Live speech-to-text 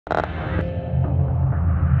Hey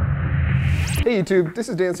YouTube, this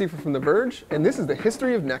is Dan Seifer from The Verge, and this is the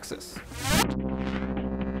history of Nexus.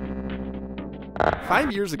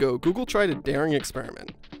 5 years ago, Google tried a daring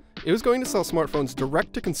experiment. It was going to sell smartphones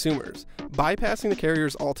direct to consumers, bypassing the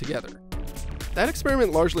carriers altogether. That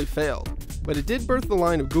experiment largely failed, but it did birth the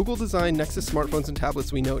line of Google-designed Nexus smartphones and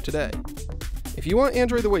tablets we know today. If you want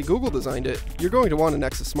Android the way Google designed it, you're going to want a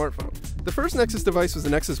Nexus smartphone. The first Nexus device was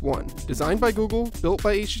the Nexus 1, designed by Google, built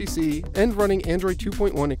by HTC, and running Android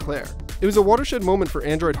 2.1 Eclair. It was a watershed moment for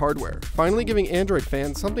Android hardware, finally giving Android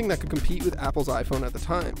fans something that could compete with Apple's iPhone at the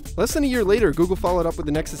time. Less than a year later, Google followed up with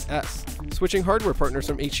the Nexus S, switching hardware partners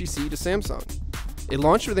from HTC to Samsung. It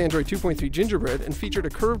launched with Android 2.3 Gingerbread and featured a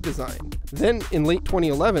curved design. Then, in late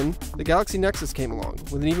 2011, the Galaxy Nexus came along,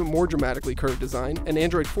 with an even more dramatically curved design and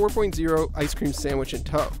Android 4.0 ice cream sandwich in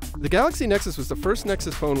tow. The Galaxy Nexus was the first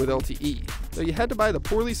Nexus phone with LTE, though you had to buy the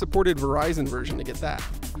poorly supported Verizon version to get that.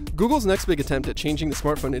 Google's next big attempt at changing the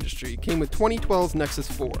smartphone industry came with 2012's Nexus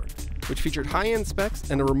 4, which featured high-end specs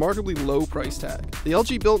and a remarkably low price tag. The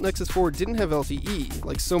LG-built Nexus 4 didn't have LTE,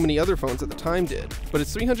 like so many other phones at the time did, but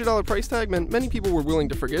its $300 price tag meant many people were willing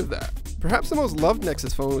to forgive that. Perhaps the most loved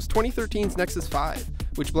Nexus phone was 2013's Nexus 5,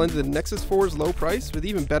 which blended the Nexus 4's low price with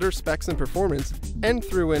even better specs and performance, and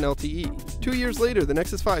threw in LTE. 2 years later, the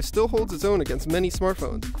Nexus 5 still holds its own against many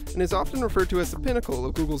smartphones, and is often referred to as the pinnacle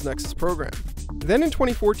of Google's Nexus program. Then in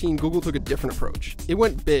 2014, Google took a different approach. It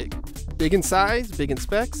went big. Big in size, big in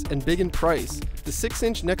specs, and big in price. The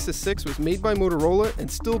 6-inch Nexus 6 was made by Motorola and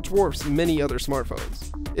still dwarfs many other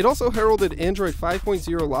smartphones. It also heralded Android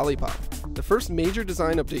 5.0 Lollipop, the first major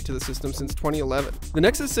design update to the system since 2011. The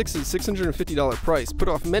Nexus 6's $650 price put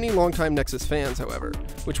off many longtime Nexus fans, however,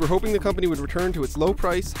 which were hoping the company would return to its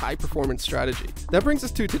low-price, high-performance strategy. That brings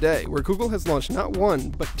us to today, where Google has launched not one,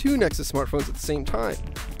 but two Nexus smartphones at the same time.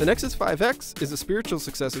 The Nexus 5X is a spiritual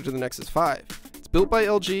successor to the Nexus 5. It's built by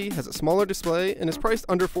LG, has a smaller display, and is priced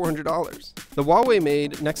under $400. The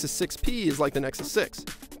Huawei-made Nexus 6P is like the Nexus 6.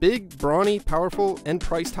 Big, brawny, powerful, and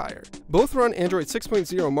priced higher. Both run Android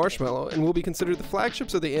 6.0 Marshmallow and will be considered the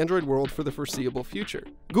flagships of the Android world for the foreseeable future.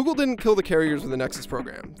 Google didn't kill the carriers with the Nexus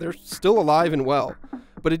program. They're still alive and well.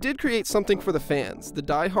 But it did create something for the fans, the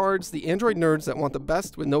diehards, the Android nerds that want the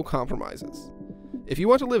best with no compromises. If you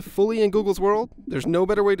want to live fully in Google's world, there's no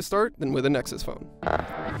better way to start than with a Nexus phone.